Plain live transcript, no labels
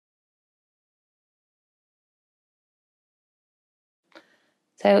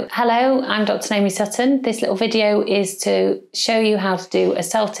So hello, I'm Dr. Naomi Sutton. This little video is to show you how to do a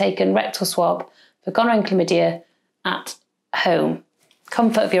self-taken rectal swab for gonorrhea and chlamydia at home,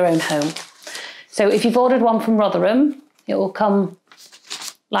 comfort of your own home. So if you've ordered one from Rotherham, it will come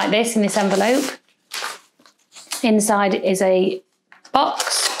like this in this envelope. Inside is a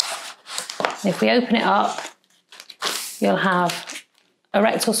box. And if we open it up, you'll have a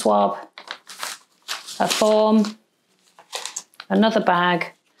rectal swab, a form, another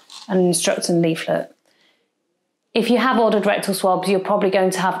bag, and an instruction leaflet. If you have ordered rectal swabs, you're probably going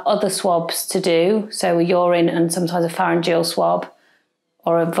to have other swabs to do, so a urine and sometimes a pharyngeal swab,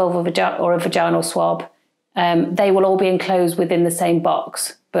 or a vaginal swab. They will all be enclosed within the same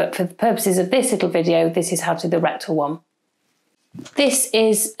box, but for the purposes of this little video, this is how to do the rectal one. This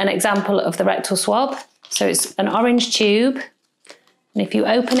is an example of the rectal swab. So it's an orange tube, and if you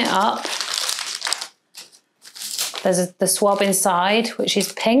open it up, there's the swab inside, which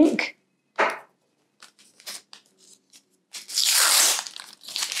is pink.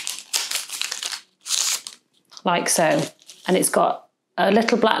 Like so. And it's got a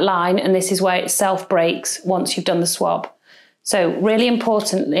little black line, and this is where it self-breaks once you've done the swab. So really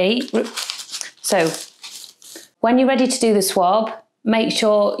importantly, when you're ready to do the swab, make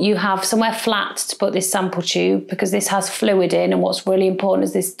sure you have somewhere flat to put this sample tube, because this has fluid in, and what's really important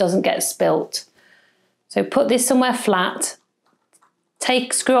is this doesn't get spilt. So put this somewhere flat,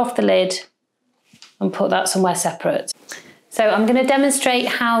 screw off the lid and put that somewhere separate. So I'm going to demonstrate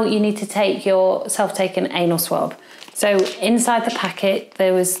how you need to take your self-taken anal swab. So inside the packet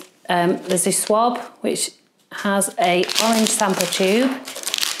there's this swab which has a orange sample tube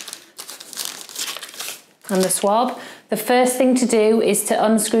and the swab. The first thing to do is to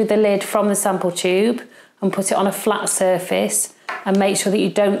unscrew the lid from the sample tube and put it on a flat surface, and make sure that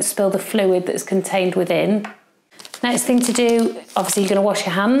you don't spill the fluid that's contained within. Next thing to do, obviously you're going to wash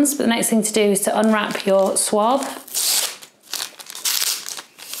your hands, but the next thing to do is to unwrap your swab.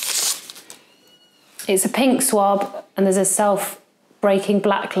 It's a pink swab and there's a self-breaking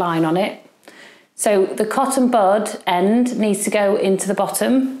black line on it. So the cotton bud end needs to go into the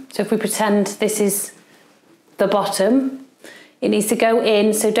bottom. So if we pretend this is the bottom, it needs to go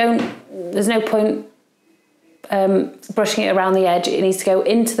in, so there's no point brushing it around the edge. It needs to go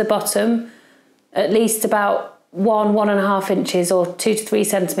into the bottom at least about 1.5 inches or 2 to 3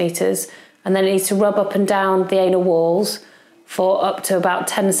 centimetres, and then it needs to rub up and down the anal walls for up to about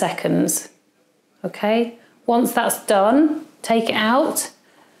 10 seconds. Okay, once that's done, take it out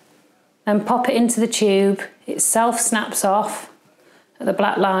and pop it into the tube. It self-snaps off at the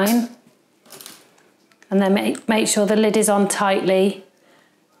black line, and then make sure the lid is on tightly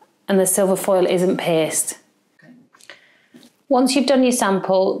and the silver foil isn't pierced. Once you've done your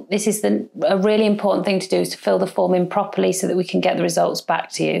sample, this is a really important thing to do, is to fill the form in properly so that we can get the results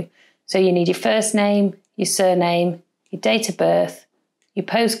back to you. So you need your first name, your surname, your date of birth, your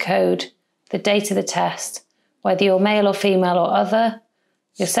postcode, the date of the test, whether you're male or female or other,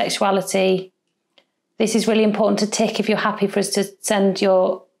 your sexuality. This is really important to tick if you're happy for us to send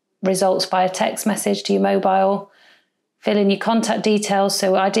your results via text message to your mobile. Fill in your contact details,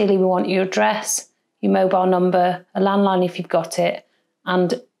 so ideally we want your address, your mobile number, a landline if you've got it,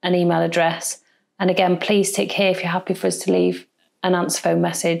 and an email address. And again, please tick here if you're happy for us to leave an answer phone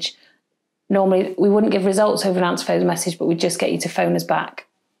message. Normally we wouldn't give results over an answer phone message, but we'd just get you to phone us back.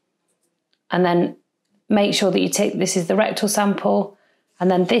 And then make sure that you tick this is the rectal sample, and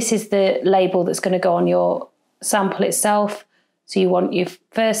then this is the label that's going to go on your sample itself. So you want your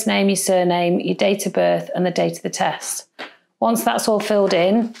first name, your surname, your date of birth, and the date of the test. Once that's all filled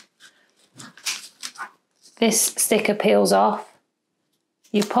in, this sticker peels off.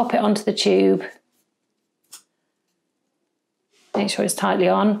 You pop it onto the tube. Make sure it's tightly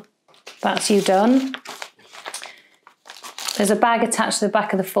on. That's you done. There's a bag attached to the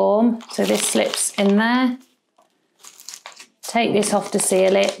back of the form, so this slips in there. Take this off to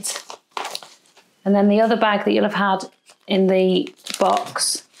seal it. And then the other bag that you'll have had in the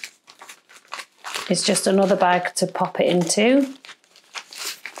box is just another bag to pop it into.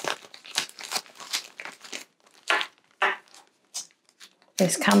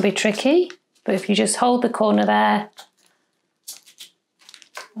 This can be tricky, but if you just hold the corner there,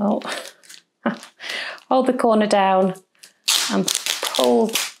 hold the corner down and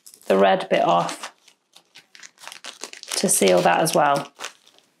pull the red bit off to seal that as well.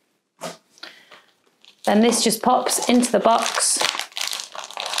 Then this just pops into the box.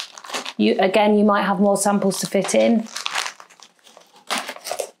 Again, you might have more samples to fit in.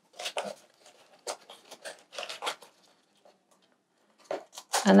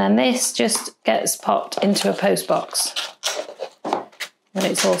 And then this just gets popped into a post box.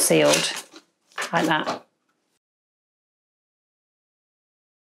 Then it's all sealed like that.